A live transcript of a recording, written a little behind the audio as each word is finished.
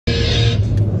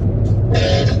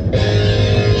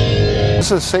This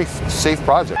is a safe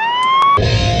project.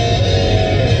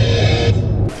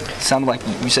 Sounded like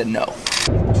you said no.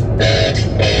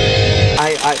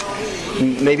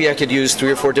 Maybe I could use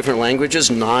 3 or 4 different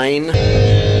languages, 9.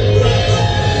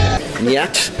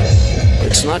 Yet,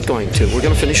 it's not going to. We're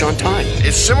going to finish on time.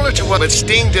 It's similar to what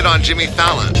Sting did on Jimmy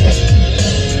Fallon.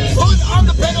 On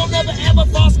the pedal, never ever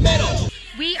false metal.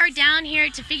 We are down here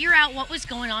to figure out what was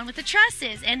going on with the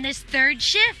trusses and this third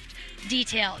shift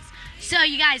details. So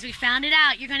you guys, we found it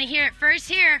out. You're going to hear it first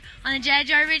here on the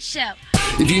JEDIJOYRICH Show.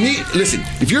 Listen,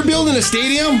 if you're building a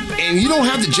stadium and you don't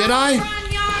have the Jedi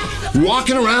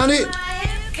walking around it,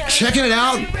 checking it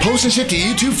out, posting shit to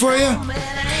YouTube for you,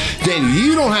 then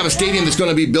you don't have a stadium that's going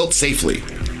to be built safely.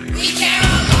 We care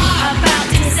about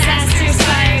disasters,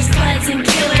 fires, floods, and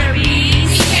killer bees.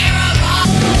 We care about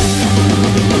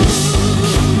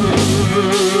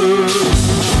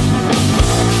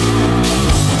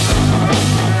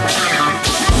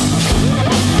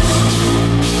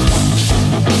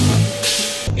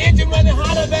Engine running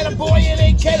hotter than a boy in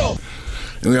a kettle.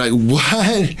 And we're like,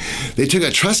 what? They took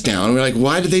a truss down. And we're like,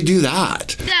 why did they do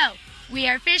that? So, we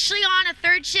are officially on a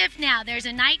third shift now. There's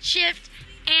a night shift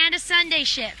and a Sunday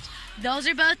shift. Those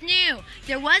are both new.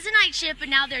 There was a night shift, but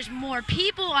now there's more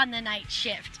people on the night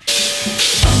shift.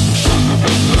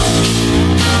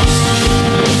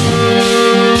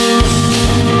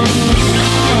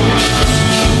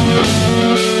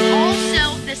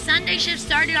 Also, the Sunday shift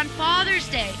started on Father's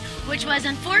Day, which was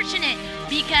unfortunate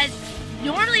because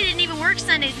normally they didn't even work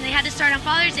Sundays and they had to start on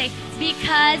Father's Day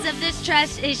because of this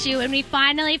truss issue, and we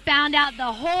finally found out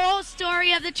the whole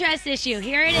story of the truss issue.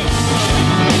 Here it is.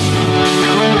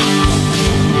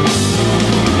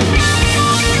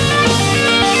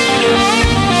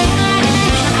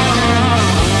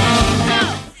 So,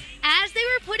 as they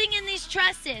were putting in these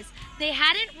trusses, they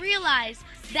hadn't realized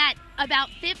that about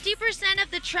 50% of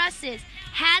the trusses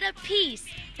had a piece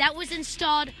that was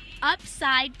installed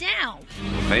upside down.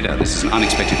 Vader, this is an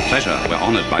unexpected pleasure. We're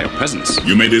honored by your presence.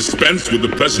 You may dispense with the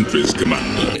pleasantries,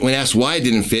 Commander. When asked why it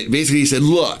didn't fit, basically he said,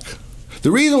 look,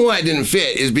 the reason why it didn't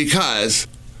fit is because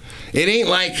it ain't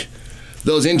like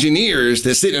those engineers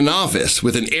that sit in an office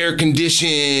with an air condition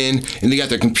and they got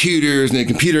their computers and their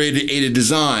computer-aided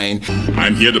design.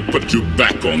 I'm here to put you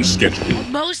back on schedule.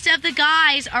 Most of the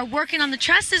guys are working on the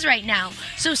trusses right now.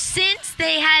 So since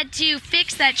they had to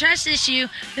fix that truss issue,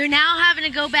 they're now having to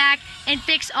go back and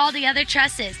fix all the other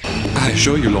trusses. I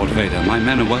assure you, Lord Vader, my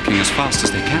men are working as fast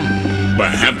as they can.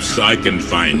 Perhaps I can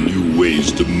find new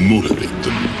ways to motivate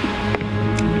them.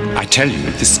 I tell you,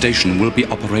 this station will be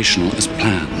operational as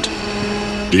planned.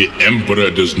 The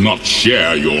Emperor does not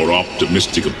share your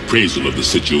optimistic appraisal of the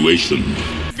situation.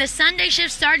 The Sunday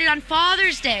shift started on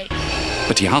Father's Day.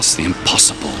 But he asked the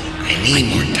impossible. I need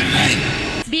more time.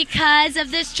 Because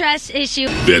of this truss issue.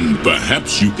 Then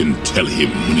perhaps you can tell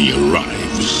him when he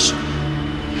arrives.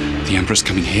 The Emperor's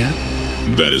coming here?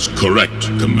 That is correct,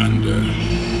 Commander.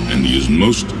 And he is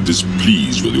most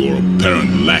displeased with your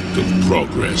apparent lack of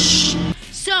progress.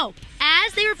 So,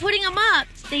 as they were putting them up,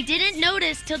 they didn't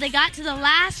notice till they got to the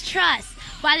last truss.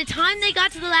 By the time they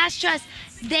got to the last truss,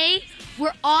 they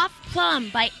were off plumb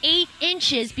by 8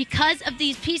 inches because of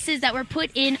these pieces that were put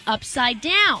in upside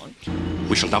down.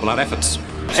 We shall double our efforts.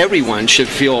 Everyone should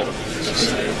feel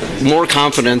more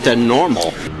confident than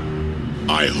normal.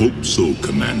 I hope so,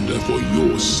 Commander, for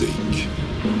your sake.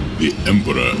 The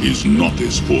Emperor is not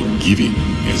as forgiving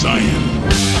as I am.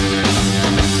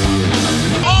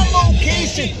 On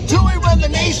location, Dewey run the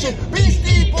nation.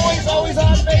 Beastie Boys always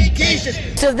on vacation.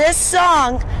 So this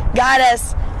song got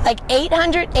us like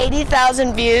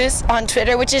 880,000 views on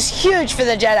Twitter, which is huge for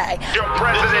the Jedi. Your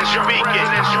president speaking,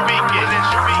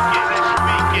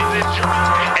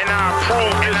 and I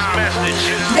approve this message.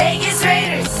 Vegas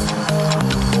Raiders.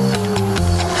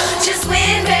 Just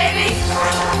win, baby.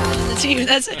 The team,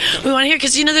 that's we want to hear,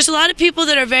 because you know there's a lot of people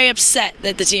that are very upset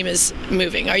that the team is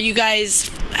moving. Are you guys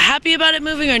happy about it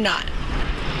moving or not?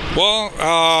 Well,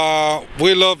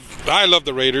 I love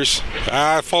the Raiders.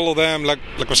 I follow them, like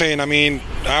I'm saying. I mean,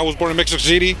 I was born in Mexico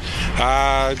City.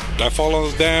 I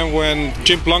followed them when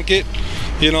Jim Plunkett,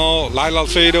 you know, Lyle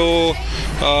Alcedo,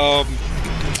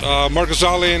 Marcus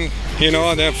Allen, you know,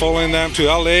 and then following them to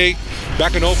LA,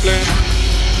 back in Oakland.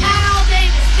 Al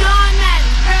Davis, John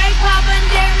Madden, Craig Papa,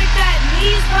 and Derek Patton.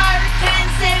 He's Pirate, Ken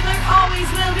Stabler, always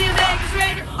will be a Vegas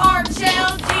Raider. Art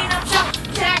Shell, Gene Upshaw,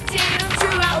 Jack Tatum,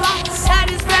 True Outlaw. That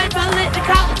is Fred, but lit the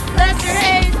cop. Lester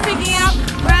Hayes, picking out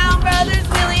Brown Brothers,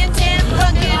 Willie and Tim,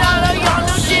 Plunkett, Otto, y'all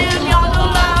know Jim, y'all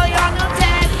know Lyle, y'all know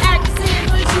Ted, Atkinson,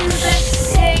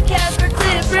 Machusa, Hey, Casper,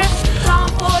 Clifford, Tom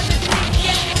Ford, the Big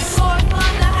Game, Ford,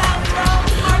 Fun, the House,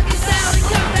 Marcus Allen,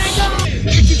 come back home.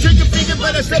 If you take a finger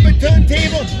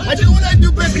table. I do what I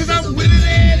do best because I'm willing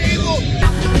and able.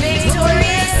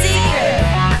 Victoria's Secret,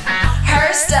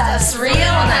 her stuff's real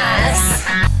nice.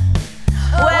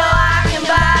 Well, I can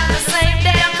buy the same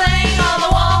damn thing on the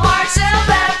Walmart shelf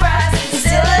at price. It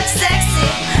still looks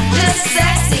sexy, just as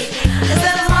sexy as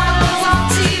those models on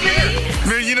TV.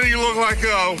 Man, you know you look like,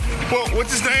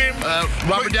 what's his name?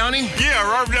 Robert Downey? Yeah,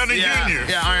 Robert Downey Jr.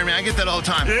 Yeah, Iron Man. I get that all the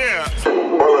time. Yeah.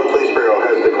 Portland Police Bureau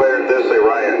has declared this a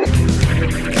riot.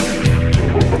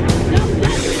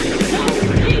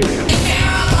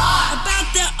 About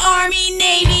the Army,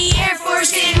 Navy, Air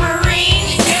Force, and Marine.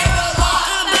 We care a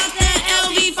lot. About the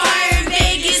LV Fire,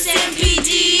 Vegas, MPD.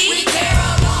 We care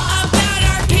a lot. About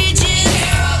our pigeons. We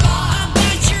care a lot.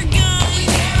 About your guns. We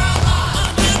care a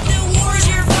lot. About the wars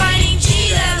you're fighting.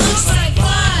 Gee, that looks like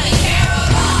fun. We care a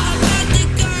lot. About the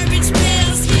garbage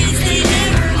pails, kids, they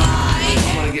never lie.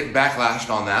 I'm gonna get backlashed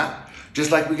on that,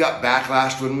 just like we got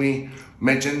backlashed when we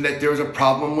mentioned that there was a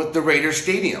problem with the Raiders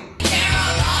Stadium.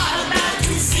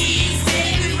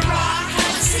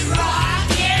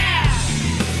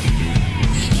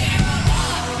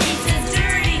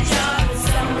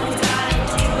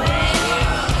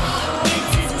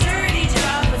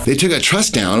 They took a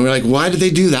trust down, and we're like, why did they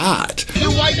do that?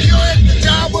 You white girl at the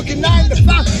job working 9 to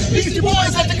 5. These two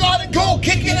boys at the garden goal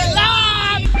kicking it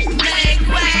live. Make way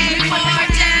for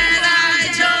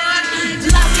JEDIJOY.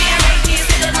 Love me or hate me, it's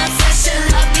an obsession.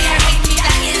 Love me or hate me,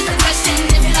 that is the question.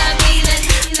 If you love me, then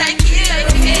thank you.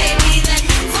 If you hate me, then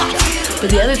fuck you. But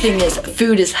the other thing is,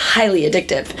 food is highly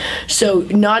addictive. So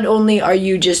not only are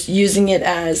you just using it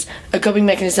as a coping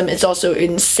mechanism, it's also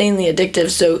insanely addictive,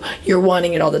 so you're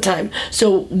wanting it all the time.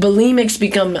 So bulimics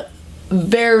become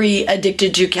very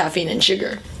addicted to caffeine and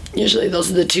sugar. Usually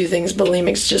those are the two things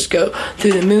bulimics just go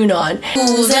through the moon on.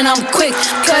 And I'm quick,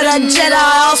 cut a Jedi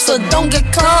off, so don't get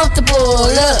comfortable.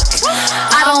 Look,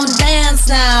 I don't dance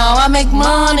now, I make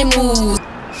money moves.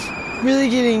 Really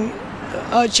getting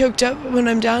choked up when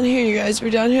I'm down here, you guys. We're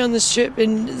down here on the strip,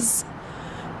 and it's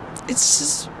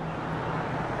just,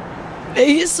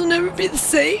 Vegas will never be the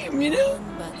same, you know?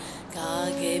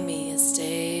 God gave me a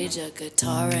stage, a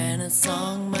guitar, and a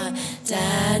song. My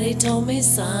daddy told me,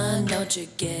 son, don't you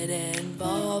get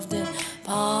involved in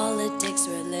politics,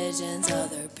 religions,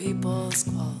 other people's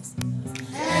cause.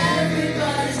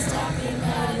 Everybody's talking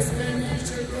about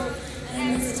expenditure growth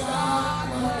and the stock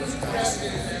market's crashing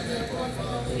and the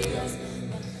portfolios.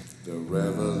 The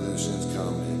revolution's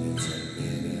coming, it's a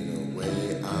minute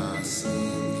away. I see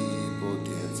people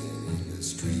dancing in the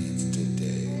streets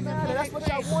today.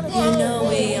 You know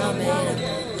we are made up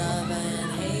of love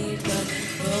and hate, but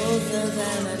both of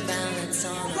them are balanced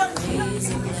on a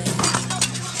razor blade.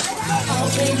 I'll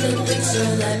paint the picture,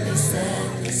 let me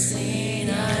set the scene.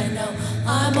 I know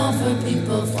I'm all for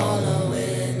people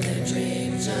following their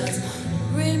dreams. Just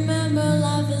remember,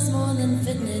 life is more than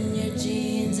fitting in your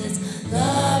jeans. It's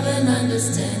love and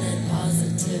understanding,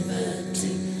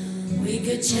 positivity. We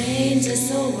could change this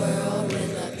whole world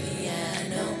with a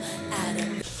piano and a...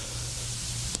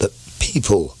 But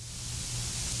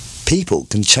people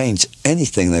can change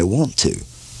anything they want to.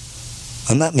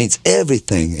 And that means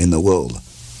everything in the world.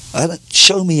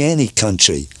 Show me any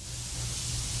country,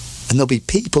 and there'll be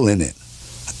people in it.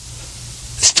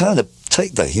 It's time to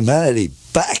take the humanity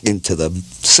back into the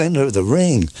center of the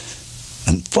ring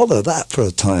and follow that for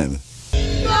a time.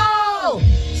 No!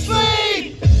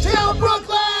 Sleep! Till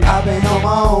Brooklyn! I've been on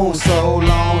my own so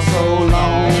long, so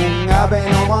long. I've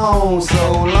been on my own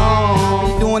so long.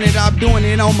 I'm doing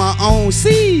it on my own.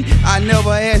 See, I never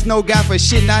asked no guy for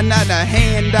shit, not a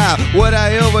handout. What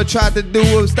I ever tried to do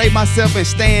was state myself and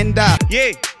stand out.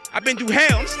 Yeah, I've been through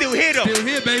hell, I'm still here though. Still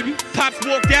here, baby. Pops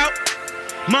walked out,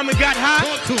 mama got high.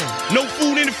 No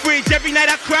food in the fridge, every night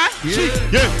I cry.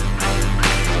 Yeah.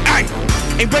 Aight.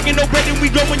 Ain't breaking no bread and we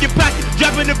go in your pocket.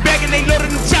 Dropping the bag and they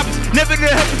loading the choppers. Never to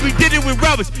help us, we did it with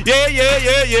robbers. Yeah.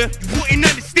 You wouldn't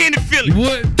understand the feeling. You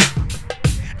would.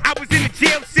 I was in the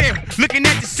jail cell, looking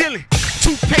at the ceiling.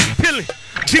 Toothpaste peeling,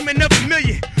 dreaming of $1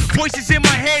 million. Voices in my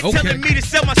head telling me to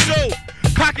sell my soul.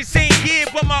 Pocket saying yeah,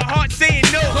 but my heart saying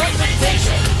no.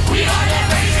 We are that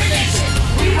radio nation.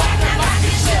 We rock the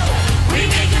rocket show. We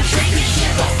make them drink and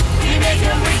shiver. We make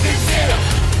them reconsider.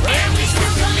 And we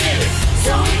still committed.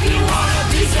 So if you want a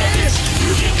piece of this,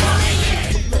 you can come and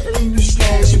get it.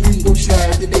 Slash, we gon'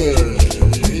 slide today.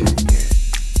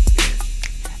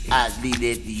 I leave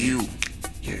that to you.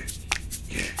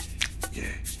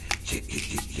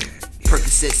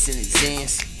 Percocets and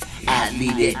exams, I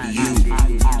leave that to you.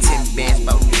 10 bands,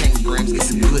 about 10 grams, get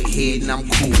some good head and I'm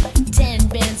cool. 10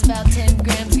 bands, about 10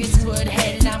 grams, get some good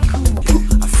head and I'm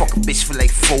cool. I Fuck a bitch for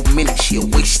like 4 minutes, she'll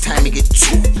waste time to get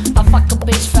 2. I fuck a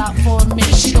bitch for about 4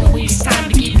 minutes, she don't waste time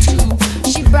to get 2.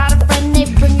 She brought a friend, they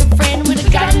bring a friend,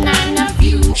 would've got a 9 of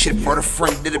you. Should've brought a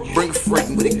friend, did it bring a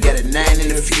friend, would've got a 9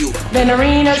 in a few. Then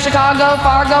Reno, Chicago,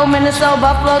 Fargo, Minnesota,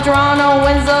 Buffalo, Toronto,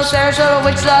 Winslow, Sarasota,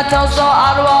 Wichita, Tulsa,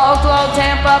 Ottawa, Oklahoma,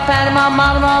 Tampa, Panama,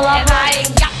 Montreal, and I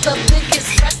ain't got the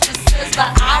biggest justices, but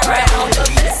I read all the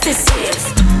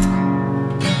businesses.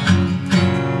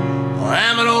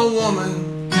 I'm an old woman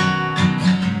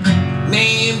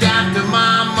named after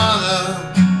my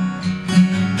mother.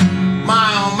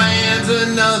 My old man's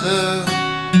another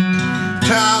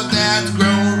child that's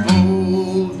grown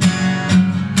old.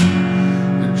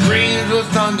 The dreams of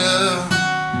thunder.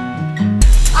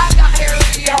 I got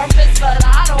hairy armpits, but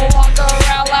I don't walk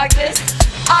around like this.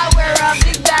 I wear a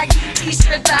big baggy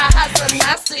t-shirt that has a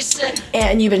nasty shit.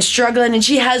 And you've been struggling, and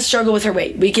she has struggled with her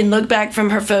weight. We can look back from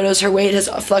her photos. Her weight has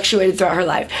fluctuated throughout her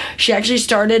life. She actually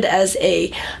started as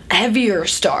a heavier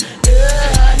star.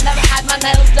 Never had my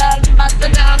nails done,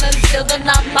 busted down until the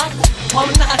number.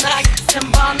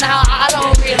 Now I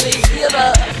don't really feel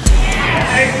it.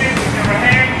 Hey, people, give her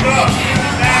hands up.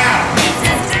 Now. It's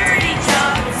a dirty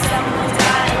job, but someone's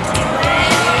gotta do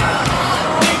it.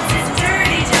 It's a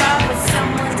dirty job, but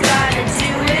someone's gotta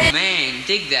do it. Man,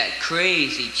 dig that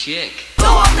crazy chick. Go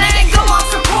on, man, go on,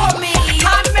 support me.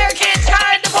 I'm American,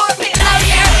 try to deport me. Love me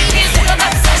or hate me, it's an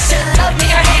obsession. Love me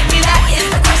or hate me, that is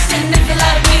the question. If you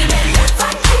love me, then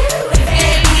fuck you. If you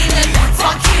hate me, then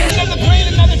fuck you. Another plane,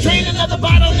 another train, another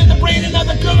bottle in the brain,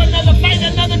 another girl, another fight,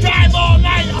 another drive all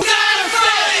night. We gotta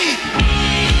fight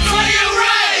for your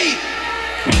right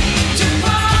to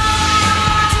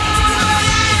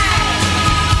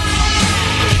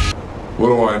What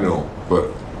do I know?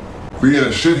 But being a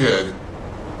shithead,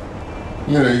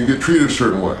 you know, you get treated a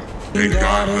certain way. Ain't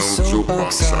got no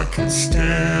soapbox I can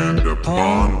stand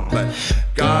upon, but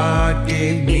God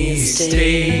gave me a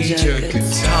stage, a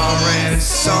guitar, and a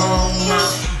song. My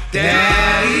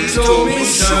daddy told me,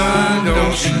 son,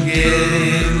 don't you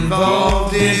get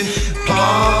involved in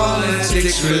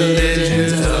politics,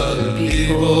 religions, other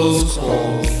people's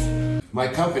fault. My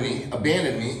company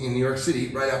abandoned me in New York City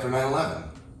right after 9/11.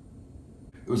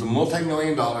 It was a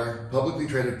multi-million-dollar, publicly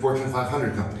traded Fortune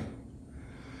 500 company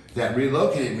that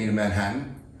relocated me to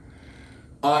Manhattan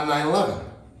on 9/11.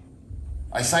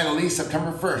 I signed a lease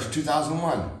September 1st,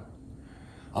 2001.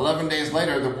 11 days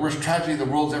later, the worst tragedy the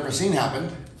world's ever seen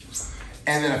happened.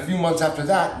 And then a few months after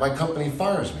that, my company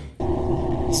fires me.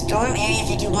 Storm Area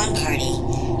 51 party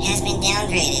has been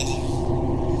downgraded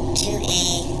to a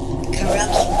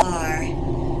karaoke bar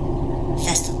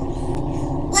festival.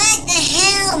 What the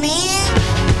hell, man?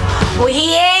 Well,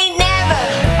 he ain't never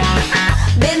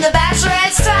been the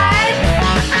bachelorette's type.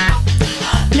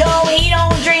 No, he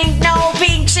don't drink no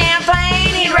pink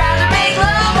champagne. He'd rather make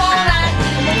love all night.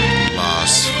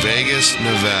 Las Vegas,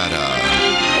 Nevada.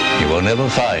 You will never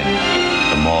find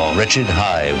a more wretched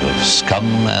hive of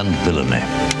scum and villainy.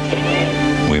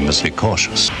 We must be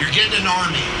cautious. You're getting an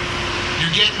army.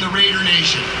 You're getting the Raider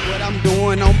Nation. What I'm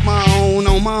doing on my own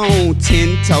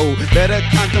 10-toe. Better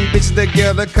count them bitches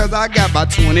together, cause I got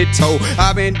about 20 toe.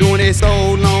 I've been doing it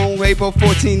so long, April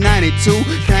 1492.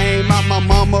 Came out my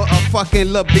mama a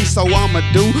fucking little beast, so I'ma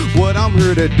do what I'm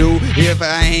here to do. If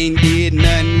I ain't did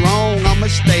nothing wrong, I'ma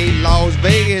stay Las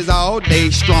Vegas all day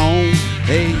strong.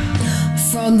 Hey.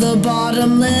 From the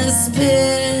bottomless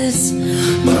pit,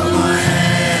 but my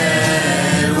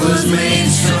head was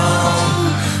made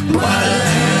strong by the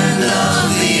hand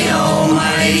of the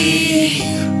Almighty.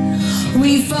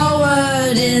 We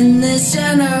forward in this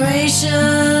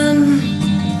generation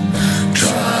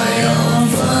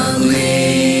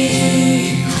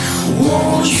triumphantly.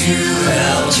 Won't you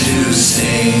help to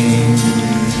sing?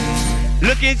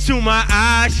 Look into my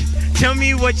eyes, tell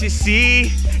me what you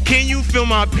see. Can you feel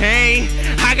my pain?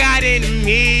 I got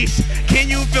enemies. Can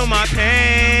you feel my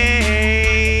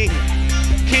pain?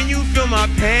 Can you feel my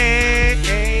pain?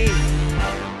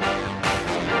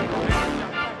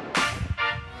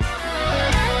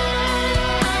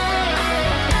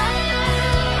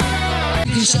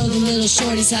 You can show the little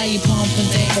shorties how you pump and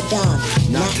think.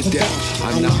 Not to death,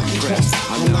 I'm not impressed,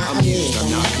 I'm not amused, I'm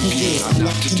not confused, I'm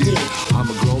not to do. I'm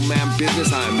a grown man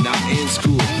business, I am not in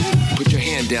school. Put your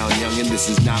hand down, youngin', this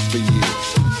is not for you.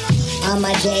 On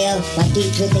my jail, my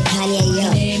beats with the Kanye, yo.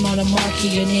 Your name on the marquee,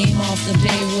 your name off the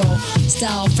payroll.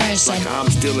 Style fresh like I'm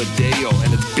still a Dayo,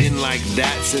 and it's been like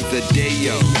that since the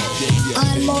Dayo.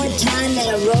 On more time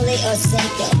than a Rolly or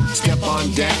Seiko. Step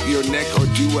on deck, your neck, or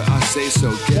do what I say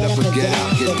so. Get up or get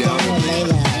out, get down and lay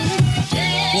low.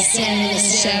 Stand in the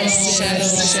shadows.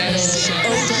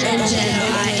 Old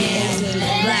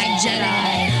Jedi, black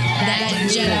Jedi. that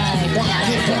Jedi. Black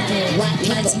people, white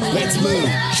people. Let's move.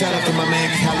 Shout out to my man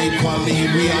Cali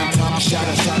Kwame. We on top. Shout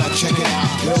out, check it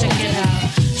out. Check it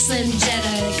out. Slim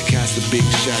Jedi. Cast a big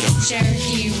shadow.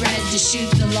 Cherokee red to shoot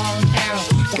the long arrow.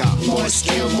 Got more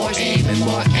skill, more aim, and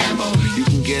more ammo. You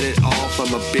can get it all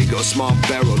from a big or small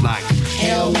barrel like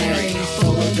Hail Mary,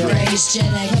 full of grace,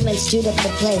 Jedi. Come and shoot up the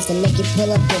place and make you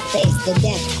pull up your face to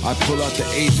death. I pull out the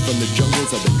ace from the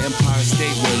jungles of the Empire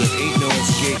State where there ain't no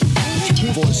escape.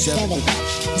 247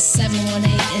 718,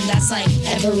 and that's like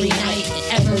every night,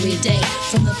 every day.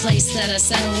 From the place that I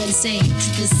settle and sing to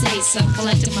the states, I'm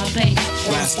collecting my pay.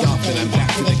 Blast off and I'm back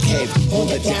to the cave.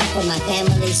 Hold it down for my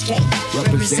family straight.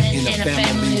 Represent in a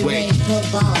family way. Pro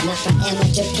ball, not for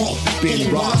amateur play. Billy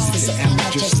Ross is an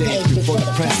amateur stage. Before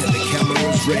the president, the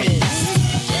camera's raised.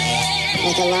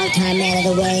 Like a long-time man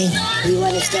of the way, you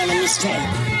understand me straight.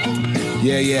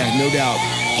 Yeah, no doubt.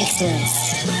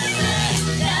 Excellence.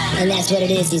 And that's what it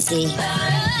is, you see.